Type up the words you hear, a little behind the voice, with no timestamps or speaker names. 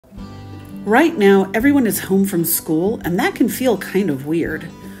Right now, everyone is home from school, and that can feel kind of weird.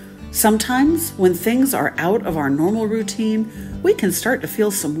 Sometimes, when things are out of our normal routine, we can start to feel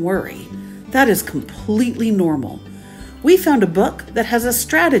some worry. That is completely normal. We found a book that has a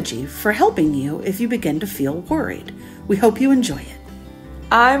strategy for helping you if you begin to feel worried. We hope you enjoy it.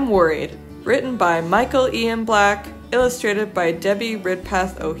 I'm Worried, written by Michael Ian Black, illustrated by Debbie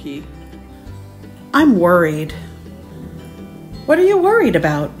Ridpath Ohi. I'm worried. What are you worried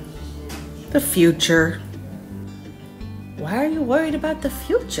about? The future. Why are you worried about the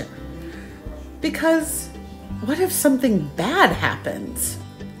future? Because what if something bad happens?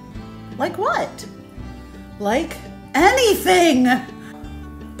 Like what? Like anything!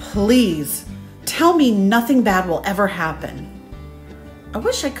 Please, tell me nothing bad will ever happen. I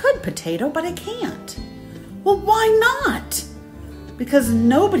wish I could, Potato, but I can't. Well, why not? Because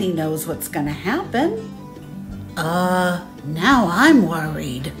nobody knows what's gonna happen. Now I'm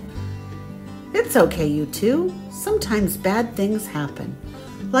worried. It's okay, you two. Sometimes bad things happen.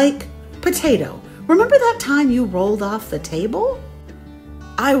 Like, Potato, remember that time you rolled off the table?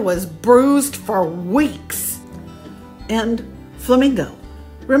 I was bruised for weeks. And Flamingo,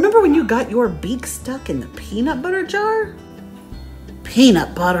 remember when you got your beak stuck in the peanut butter jar?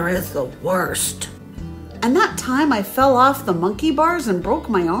 Peanut butter is the worst. And that time I fell off the monkey bars and broke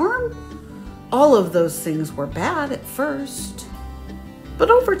my arm? All of those things were bad at first. But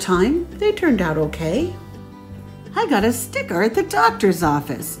over time, they turned out okay. I got a sticker at the doctor's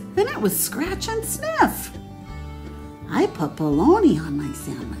office, and it was scratch and sniff. I put bologna on my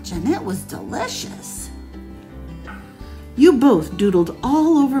sandwich, and it was delicious. You both doodled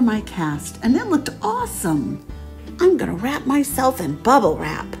all over my cast, and it looked awesome. I'm gonna wrap myself in bubble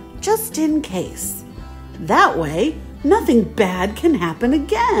wrap, just in case. That way, nothing bad can happen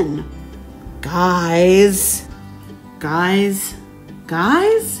again. Guys?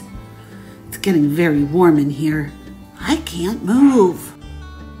 It's getting very warm in here. I can't move.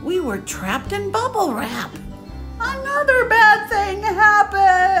 We were trapped in bubble wrap. Another bad thing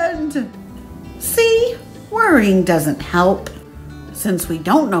happened. See, worrying doesn't help. Since we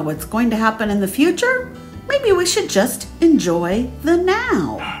don't know what's going to happen in the future, maybe we should just enjoy the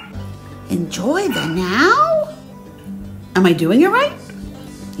now. Enjoy the now? Am I doing it right?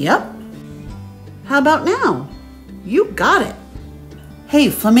 Yep. How about now? You got it. Hey,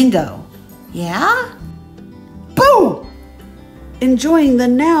 Flamingo. Yeah? Boo! Enjoying the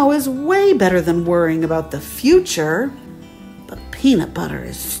now is way better than worrying about the future. But peanut butter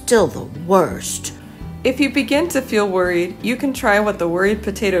is still the worst. If you begin to feel worried, you can try what the worried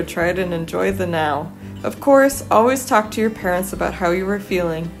potato tried and enjoy the now. Of course, always talk to your parents about how you were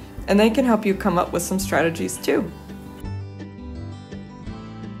feeling, and they can help you come up with some strategies too.